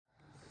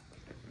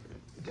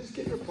Just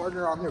get your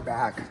partner on their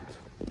back.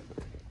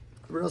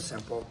 Real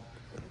simple.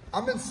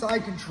 I'm in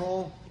side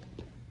control.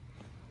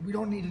 We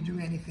don't need to do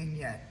anything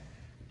yet.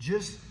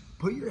 Just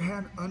put your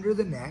hand under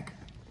the neck.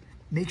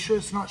 Make sure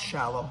it's not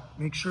shallow.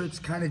 Make sure it's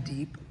kind of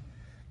deep.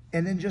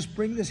 And then just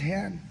bring this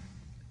hand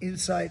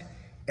inside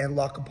and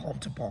lock a palm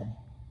to palm,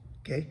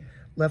 okay?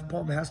 Left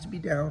palm has to be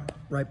down,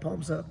 right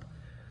palm's up.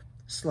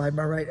 Slide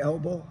my right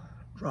elbow,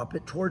 drop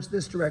it towards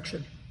this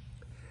direction.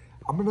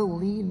 I'm gonna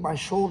lean my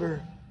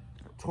shoulder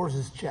towards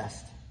his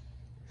chest.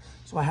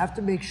 So I have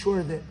to make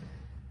sure that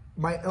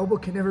my elbow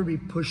can never be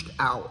pushed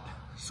out.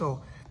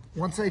 So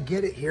once I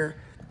get it here,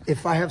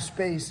 if I have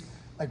space,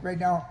 like right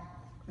now,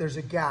 there's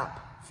a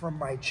gap from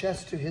my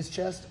chest to his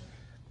chest.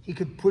 He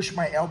could push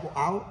my elbow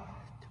out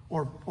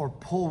or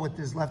pull with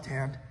his left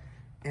hand,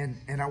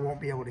 and I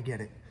won't be able to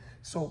get it.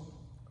 So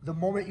the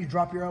moment you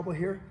drop your elbow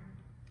here,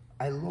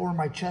 I lower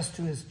my chest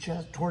to his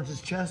chest, towards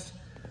his chest.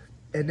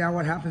 And now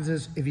what happens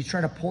is, if he's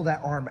trying to pull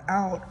that arm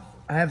out,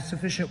 I have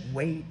sufficient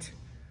weight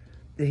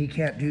that he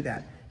can't do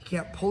that. He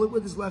can't pull it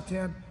with his left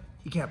hand.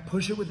 He can't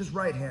push it with his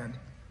right hand.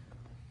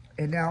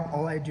 And now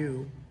all I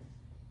do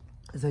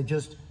is I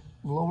just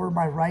lower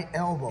my right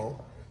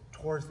elbow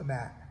towards the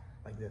mat,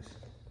 like this.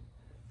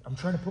 I'm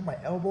trying to put my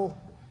elbow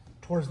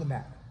towards the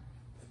mat,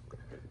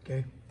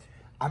 okay?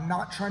 I'm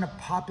not trying to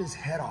pop his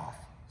head off.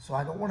 So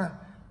I don't wanna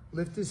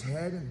lift his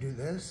head and do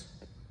this,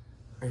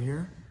 right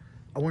here.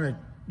 I wanna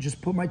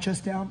just put my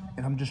chest down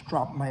and I'm just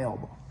dropping my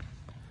elbow.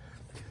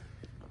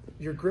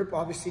 Your grip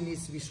obviously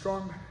needs to be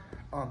strong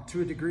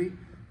to a degree.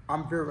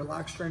 I'm very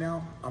relaxed right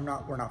now.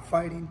 We're not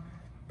fighting,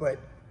 but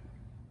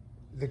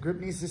the grip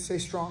needs to stay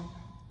strong,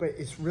 but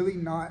it's really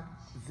not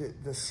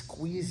the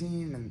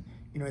squeezing and,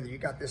 you know, you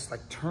got this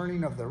like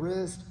turning of the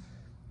wrist.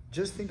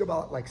 Just think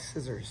about like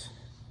scissors.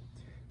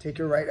 Take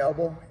your right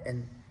elbow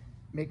and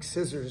make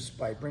scissors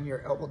by bringing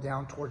your elbow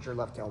down towards your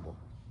left elbow.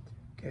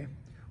 Okay,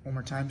 one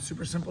more time,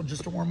 super simple,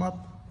 just to warm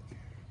up.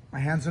 My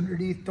hands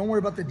underneath, don't worry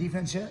about the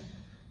defense yet.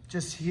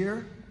 Just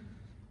here,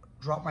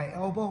 drop my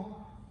elbow,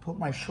 put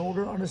my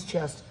shoulder on his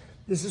chest.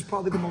 This is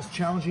probably the most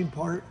challenging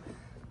part.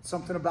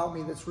 Something about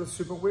me that's really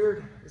super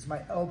weird is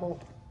my elbow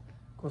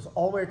goes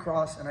all the way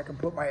across and I can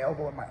put my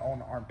elbow in my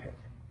own armpit.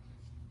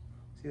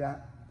 See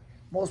that?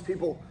 Most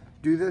people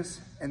do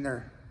this and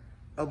their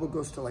elbow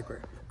goes to like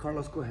where?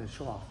 Carlos, go ahead,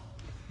 show off.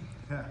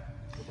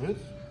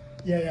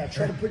 Yeah,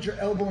 try to put your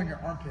elbow in your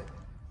armpit.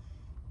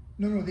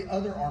 No, the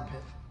other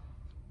armpit.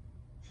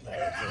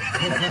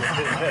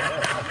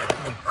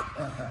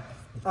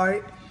 All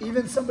right,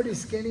 even somebody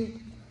skinny,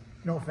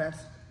 no offense.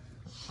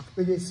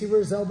 But you see where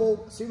his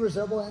elbow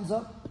ends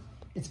up?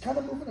 It's kind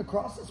of moving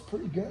across, it's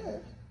pretty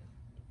good.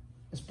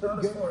 It's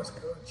pretty good. As far as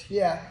coach.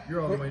 Yeah.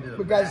 You're all the way to the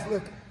But guys,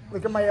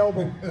 look at my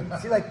elbow.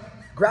 See, like,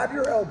 grab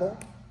your elbow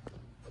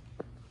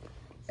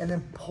and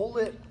then pull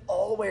it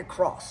all the way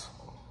across.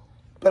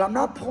 But I'm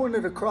not pulling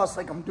it across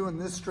like I'm doing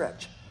this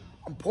stretch.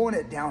 I'm pulling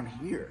it down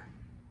here.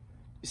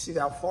 You see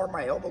how far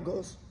my elbow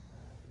goes?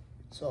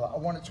 So I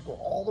want it to go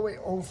all the way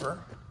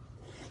over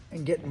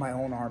and get in my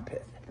own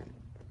armpit.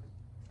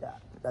 Yeah,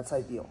 that's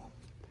ideal.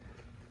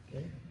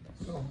 Okay,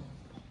 so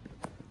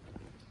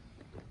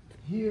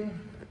here,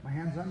 my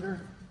hand's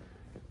under,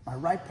 my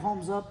right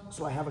palm's up,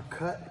 so I have a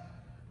cut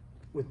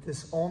with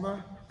this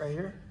ulna right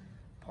here,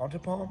 palm to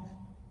palm.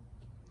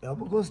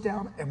 Elbow goes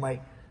down, and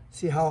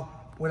see how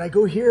when I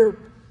go here,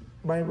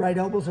 my right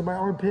elbow's in my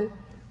armpit,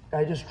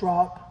 I just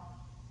drop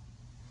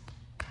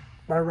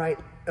my right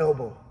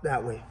elbow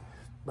that way.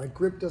 My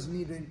grip doesn't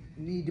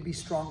need to be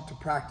strong to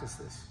practice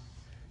this.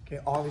 Okay,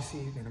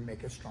 obviously you're gonna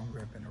make a strong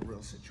grip in a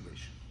real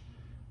situation.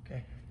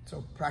 Okay,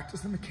 so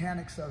practice the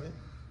mechanics of it.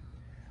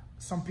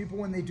 Some people,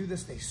 when they do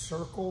this, they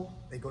circle,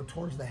 they go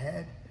towards the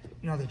head.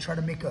 You know, they try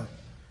to make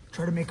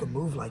a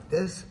move like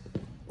this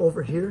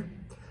over here.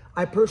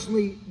 I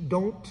personally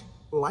don't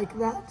like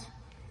that.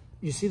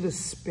 You see the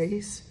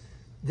space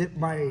that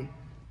my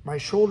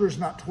shoulder's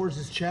not towards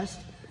his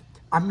chest.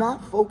 I'm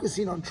not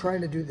focusing on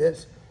trying to do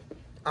this.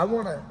 I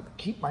wanna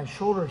keep my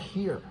shoulder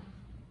here.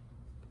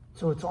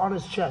 So it's on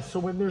his chest. So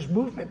when there's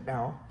movement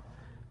now,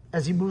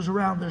 as he moves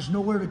around, there's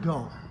nowhere to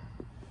go.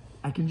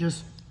 I can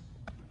just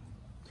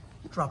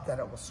drop that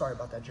elbow. Sorry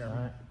about that, Jeremy.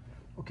 Right.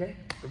 Okay,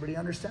 everybody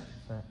understand?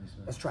 Right.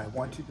 Let's try it.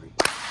 1, 2, 3.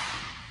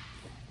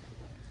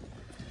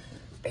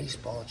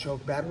 Baseball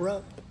choke, batter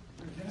up.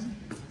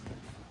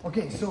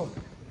 Okay, so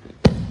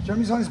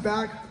Jeremy's on his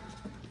back.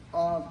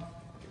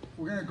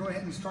 We're gonna go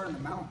ahead and start in the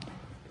mount,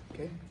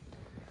 okay?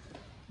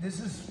 This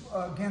is,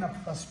 again,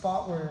 a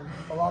spot where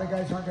a lot of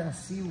guys aren't gonna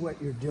see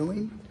what you're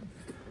doing,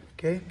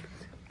 okay?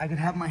 I can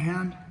have my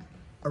hand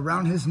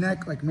around his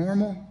neck like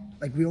normal,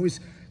 like we always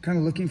kind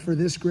of looking for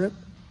this grip,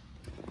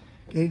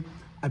 okay?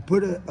 I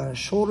put a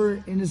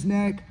shoulder in his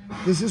neck.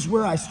 This is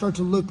where I start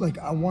to look like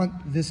I want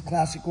this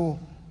classical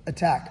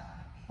attack,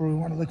 where we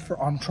wanna look for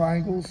arm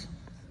triangles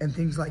and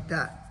things like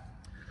that.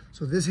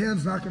 So this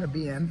hand's not gonna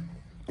be in.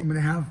 I'm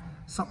gonna have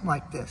something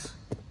like this,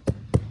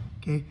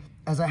 okay?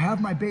 As I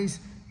have my base,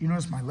 you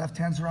notice my left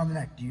hand's around the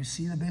neck. Do you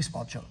see the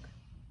baseball choke?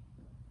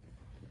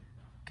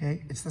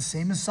 Okay, it's the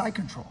same as side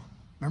control.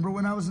 Remember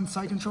when I was in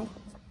side control?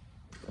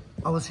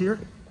 I was here,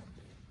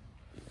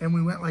 and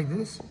we went like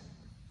this.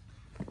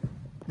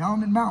 Now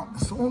I'm in mount.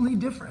 It's the only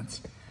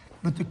difference.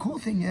 But the cool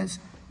thing is,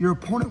 your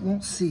opponent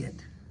won't see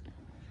it.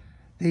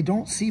 They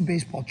don't see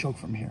baseball choke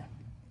from here.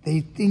 They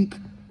think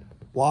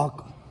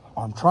walk,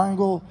 arm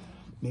triangle,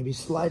 maybe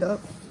slide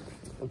up,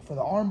 look for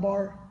the arm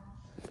bar.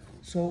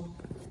 So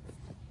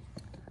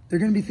they're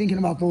gonna be thinking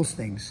about those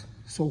things.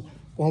 So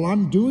while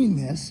I'm doing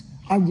this,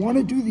 I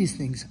wanna do these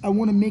things. I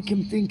wanna make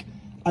him think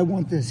I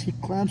want this. He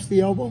clamps the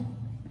elbow,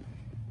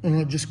 and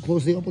I'll just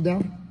close the elbow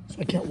down so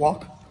I can't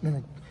walk. And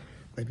then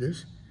like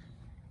this.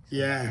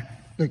 Yeah,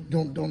 look,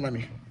 don't let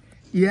me.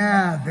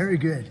 Yeah, very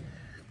good.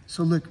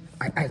 So look,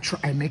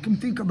 I make him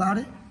think about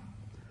it.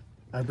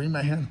 I bring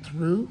my hand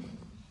through.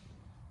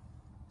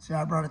 See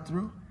how I brought it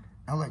through?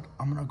 Now look,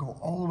 I'm gonna go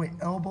all the way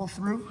elbow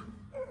through,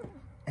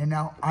 and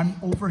now I'm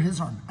over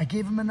his arm. I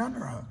gave him an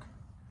underhook,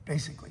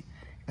 basically.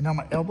 And now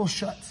my elbow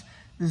shuts.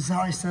 This is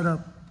how I set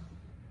up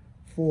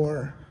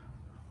for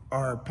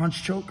our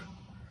punch choke,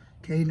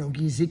 okay,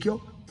 Nogi Ezekiel.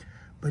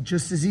 But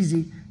just as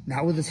easy,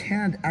 now with his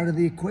hand out of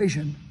the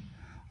equation,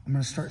 I'm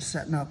gonna start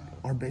setting up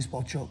our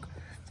baseball choke.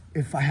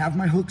 If I have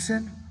my hooks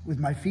in with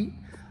my feet,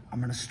 I'm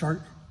gonna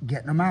start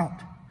getting them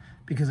out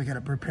because I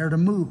gotta prepare to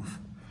move.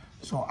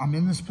 So I'm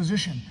in this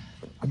position.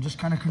 I'm just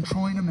kind of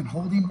controlling him and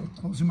holding,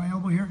 closing my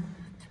elbow here.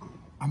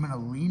 I'm gonna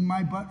lean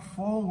my butt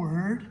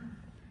forward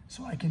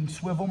so I can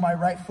swivel my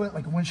right foot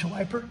like a windshield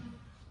wiper.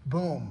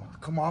 Boom,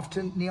 come off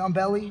to knee on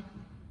belly.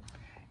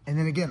 And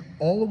then again,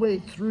 all the way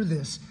through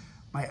this,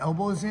 my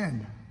elbow is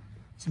in.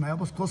 See, my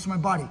elbow's close to my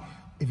body.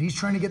 If he's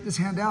trying to get this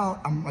hand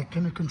out, I'm like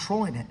kind of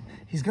controlling it.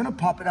 He's gonna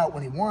pop it out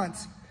when he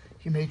wants.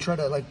 He may try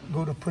to like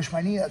go to push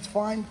my knee, that's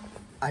fine.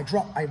 I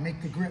drop, I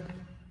make the grip.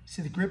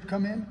 See the grip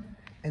come in?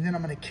 And then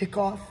I'm gonna kick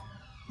off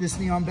this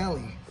knee on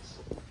belly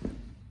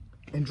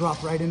and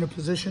drop right into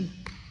position,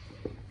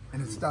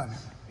 and it's done,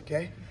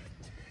 okay?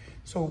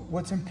 So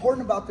what's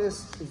important about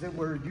this is that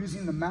we're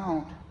using the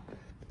mount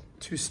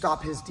to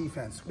stop his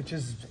defense, which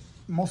is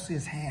mostly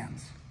his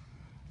hands,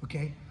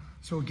 okay?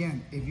 So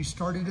again, if you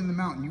started in the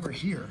mount and you were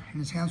here and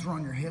his hands were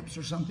on your hips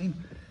or something,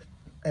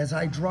 as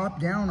I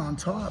drop down on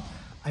top,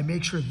 I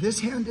make sure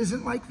this hand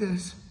isn't like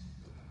this.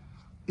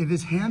 If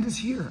his hand is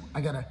here,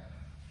 I gotta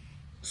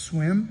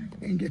swim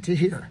and get to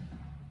here.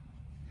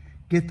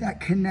 Get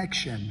that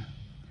connection,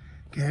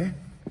 okay?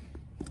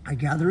 I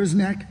gather his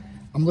neck.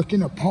 I'm looking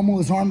to pummel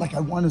his arm like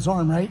I want his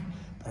arm, right?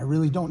 But I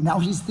really don't. Now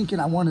he's thinking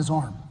I want his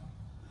arm,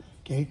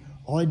 okay?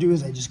 All I do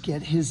is I just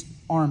get his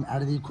arm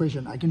out of the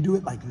equation. I can do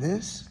it like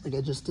this, like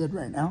I just did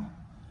right now.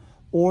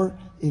 Or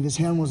if his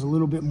hand was a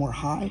little bit more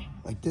high,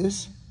 like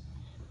this,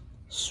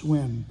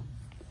 swim.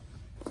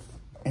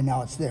 And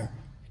now it's there,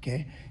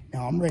 okay?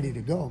 Now I'm ready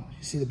to go.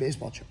 You see the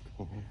baseball choke?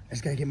 I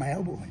just gotta get my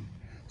elbow in.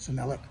 So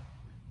now look,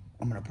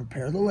 I'm gonna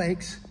prepare the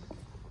legs,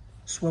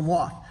 swivel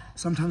off.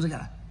 Sometimes I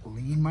gotta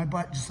lean my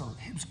butt just so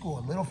the hips go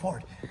a little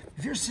forward.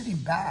 If you're sitting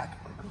back,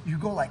 you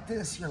go like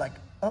this, you're like,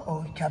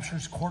 uh-oh, he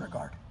captures quarter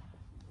guard.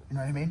 You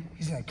know what I mean?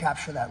 He's gonna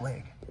capture that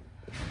leg.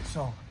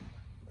 So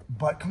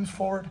butt comes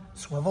forward,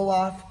 swivel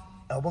off,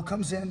 elbow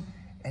comes in,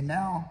 and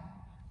now,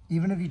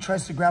 even if he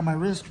tries to grab my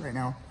wrist right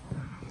now,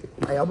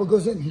 my elbow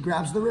goes in, he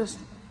grabs the wrist,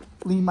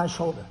 lean my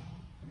shoulder.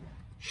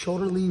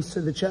 Shoulder leans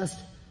to the chest,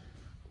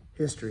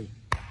 history.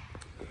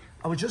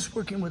 I was just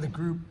working with a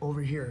group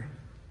over here.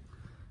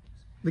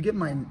 Look at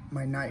my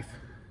knife.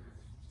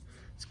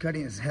 It's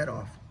cutting his head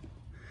off.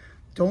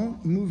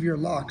 Don't move your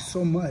lock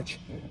so much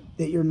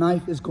that your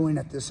knife is going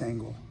at this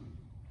angle.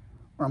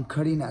 Or I'm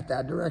cutting at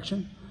that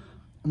direction.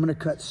 I'm gonna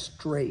cut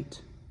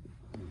straight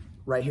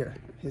right here.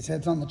 His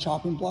head's on the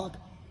chopping block,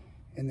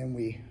 and then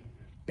we,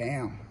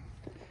 bam.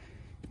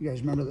 You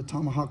guys remember the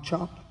tomahawk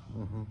chop?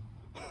 Mm-hmm.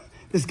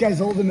 This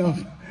guy's old enough.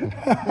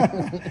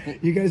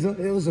 You guys,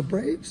 it was the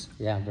Braves?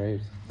 Yeah,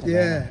 Braves.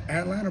 Yeah,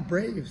 Atlanta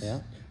Braves. Yeah.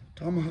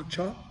 Tomahawk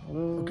chop.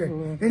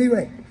 Okay,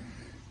 anyway,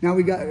 now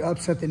we got to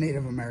upset the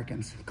Native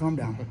Americans. Calm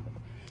down.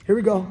 Here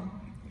we go.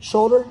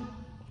 Shoulder,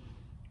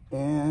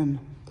 and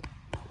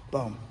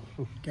boom,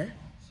 okay?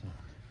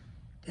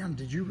 Damn,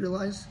 did you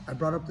realize I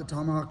brought up the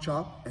tomahawk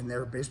chop and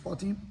their baseball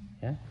team?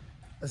 Yeah.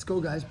 Let's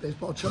go, guys,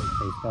 baseball choke.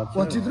 Baseball choke.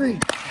 1, 2, 3.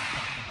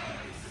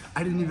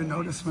 I didn't even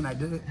notice when I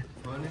did it.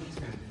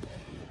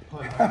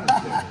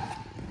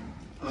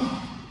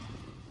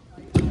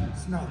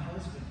 Snug.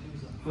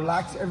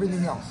 Relax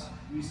everything else.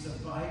 We used to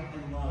fight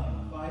and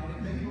love. Fight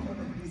and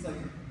then he's like,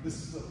 this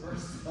is the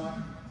first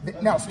time.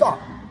 Now stop.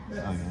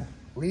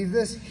 Leave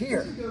this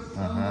here.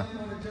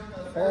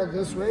 Fall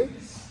this way,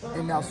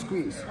 and now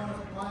squeeze.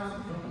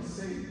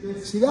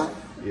 See that?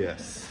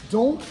 Yes.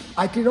 Don't,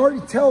 I could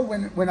already tell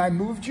when I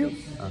moved you,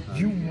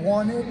 you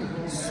wanted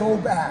so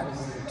bad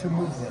to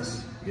move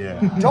this.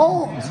 Yeah.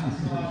 Don't.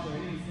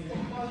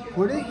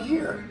 Put it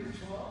here.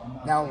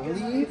 Now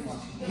leave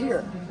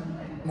here.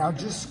 Now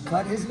just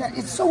cut his neck.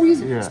 It's so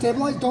easy. Yeah.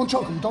 Stabilize, don't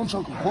choke him, don't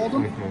choke him. Hold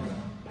him.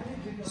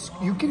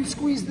 You can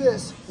squeeze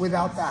this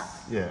without that.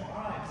 Yeah.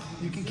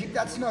 You can keep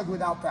that snug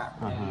without that.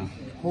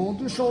 Hold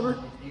the shoulder,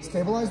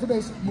 stabilize the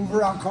base, move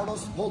around,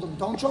 Carlos, hold him,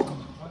 don't choke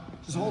him.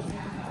 Just hold it.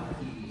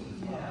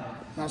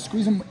 Now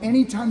squeeze them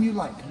anytime you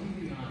like.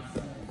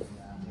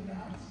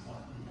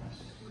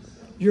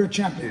 You're a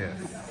champion.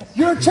 Yeah.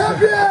 You're a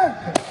champion!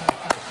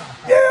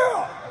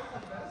 Yeah!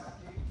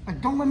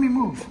 Like, don't let me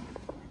move.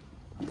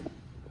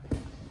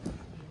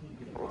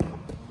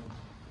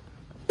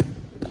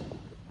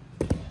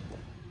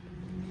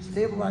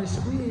 Stabilize,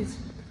 squeeze.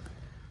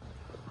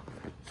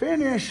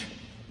 Finish.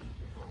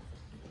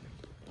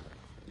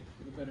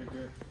 Better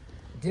grip.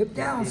 Dip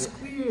down,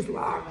 squeeze,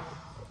 lock.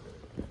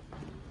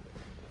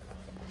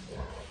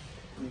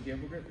 Can you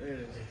gamble grip? There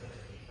it is.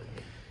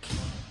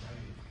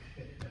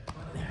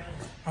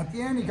 At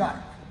the end, you got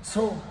it.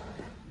 So,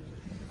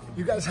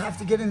 you guys have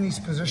to get in these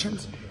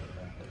positions.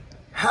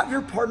 Have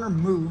your partner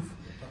move.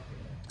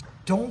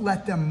 Don't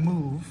let them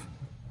move.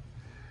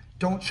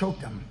 Don't choke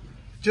them.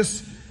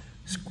 Just,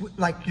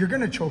 like, you're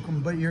gonna choke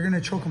them, but you're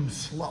gonna choke them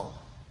slow.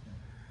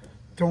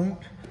 Don't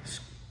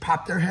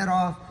pop their head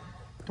off.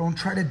 Don't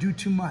try to do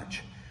too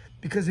much.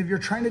 Because if you're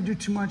trying to do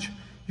too much,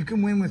 you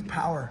can win with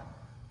power.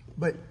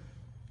 But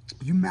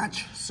you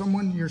match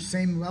someone your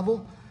same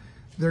level,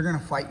 they're gonna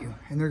fight you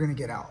and they're gonna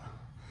get out.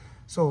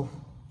 So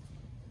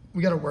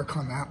we gotta work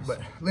on that,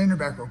 but lay on your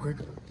back real quick.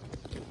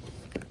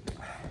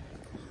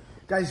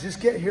 Guys,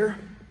 just get here,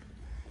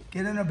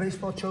 get in a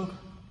baseball choke,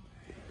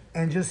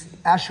 and just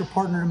ask your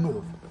partner to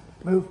move.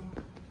 Move.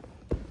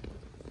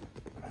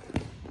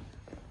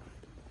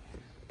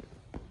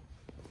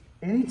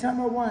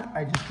 Anytime I want,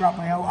 I just drop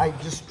my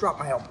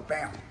elbow,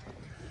 bam.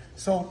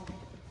 So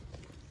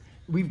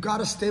we've got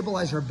to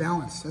stabilize our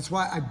balance. That's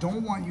why I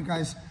don't want you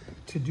guys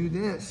to do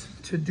this,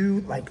 to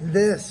do like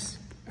this.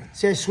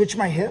 See, I switch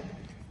my hip.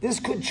 This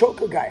could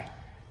choke a guy.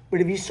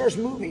 But if he starts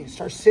moving,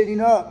 starts sitting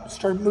up,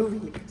 start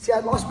moving. See, I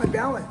lost my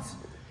balance.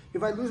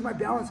 If I lose my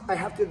balance, I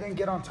have to then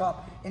get on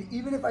top. And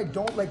even if I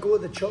don't let go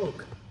of the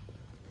choke,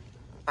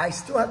 I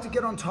still have to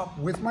get on top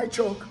with my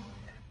choke.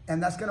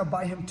 And that's gonna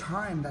buy him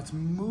time. That's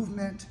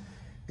movement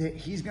that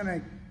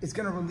it's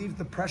gonna relieve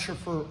the pressure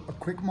for a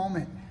quick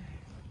moment.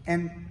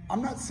 And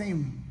I'm not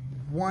saying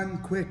one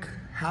quick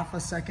half a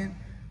second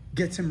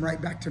gets him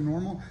right back to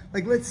normal.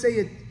 Like, let's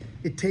say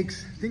it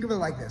takes, think of it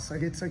like this.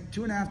 Like, it's like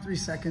 2.5, 3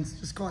 seconds,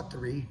 just call it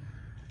 3,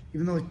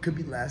 even though it could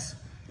be less.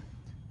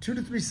 2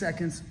 to 3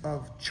 seconds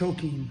of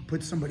choking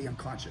puts somebody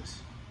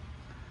unconscious.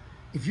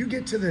 If you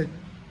get to the,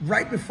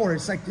 right before,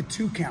 it's like the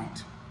 2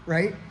 count,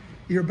 right?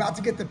 You're about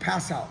to get the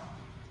pass out.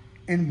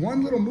 And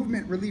one little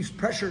movement relieves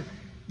pressure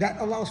that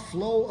allows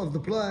flow of the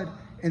blood.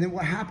 And then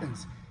what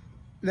happens?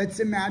 Let's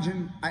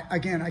imagine,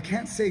 again, I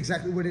can't say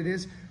exactly what it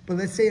is, but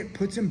let's say it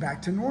puts him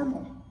back to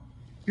normal.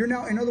 You're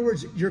now, in other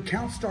words, your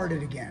count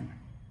started again.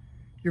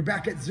 You're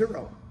back at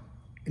 0.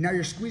 And now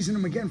you're squeezing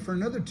him again for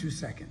another 2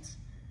 seconds.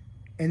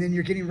 And then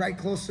you're getting right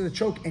close to the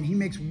choke, and he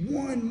makes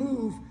one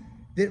move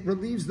that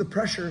relieves the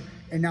pressure,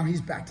 and now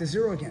he's back to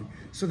 0 again.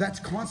 So that's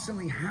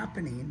constantly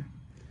happening.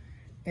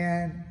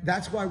 And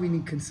that's why we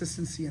need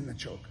consistency in the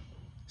choke.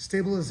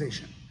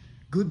 Stabilization,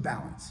 good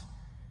balance.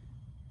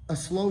 A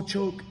slow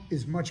choke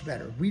is much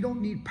better. We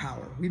don't need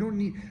power. We don't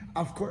need,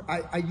 of course,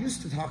 I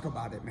used to talk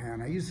about it,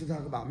 man. I used to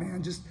talk about,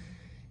 man, just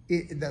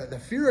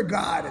the fear of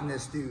God in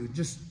this dude.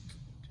 Just,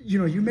 you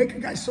know, you make a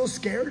guy so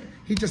scared,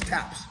 he just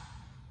taps.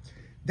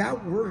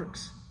 That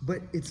works,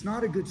 but it's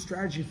not a good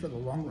strategy for the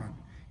long run.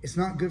 It's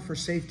not good for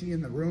safety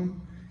in the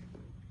room.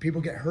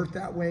 People get hurt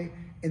that way.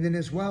 And then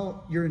as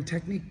well, your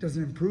technique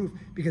doesn't improve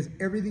because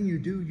everything you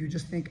do, you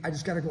just think, I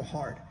just got to go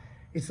hard.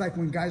 It's like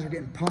when guys are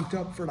getting pumped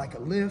up for like a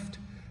lift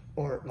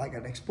or like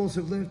an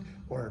explosive lift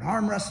or an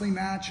arm wrestling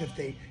match. If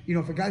they, you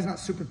know, if a guy's not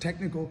super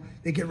technical,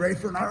 they get ready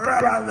for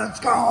an, let's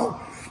go,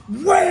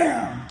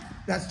 wham!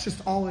 That's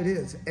just all it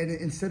is. And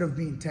instead of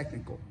being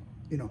technical,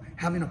 you know,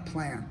 having a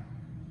plan.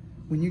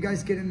 When you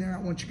guys get in there, I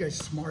want you guys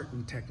smart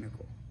and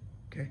technical,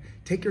 okay?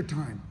 Take your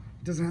time.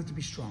 It doesn't have to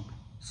be strong.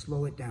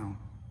 Slow it down.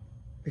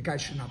 The guy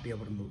should not be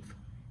able to move.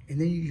 And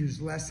then you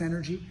use less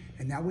energy,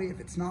 and that way, if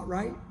it's not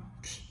right,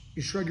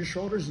 you shrug your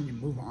shoulders and you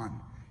move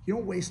on. You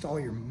don't waste all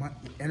your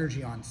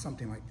energy on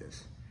something like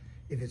this.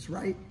 If it's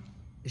right,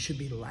 it should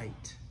be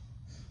light.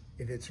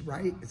 If it's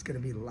right, it's gonna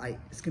be light.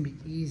 It's gonna be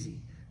easy.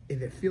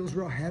 If it feels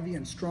real heavy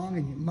and strong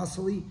and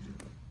muscly,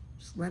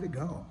 just let it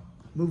go.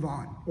 Move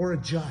on, or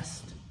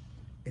adjust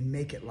and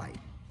make it light.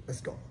 Let's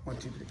go, 1,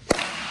 2, 3.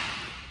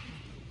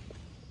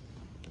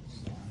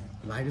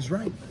 Light is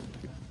right.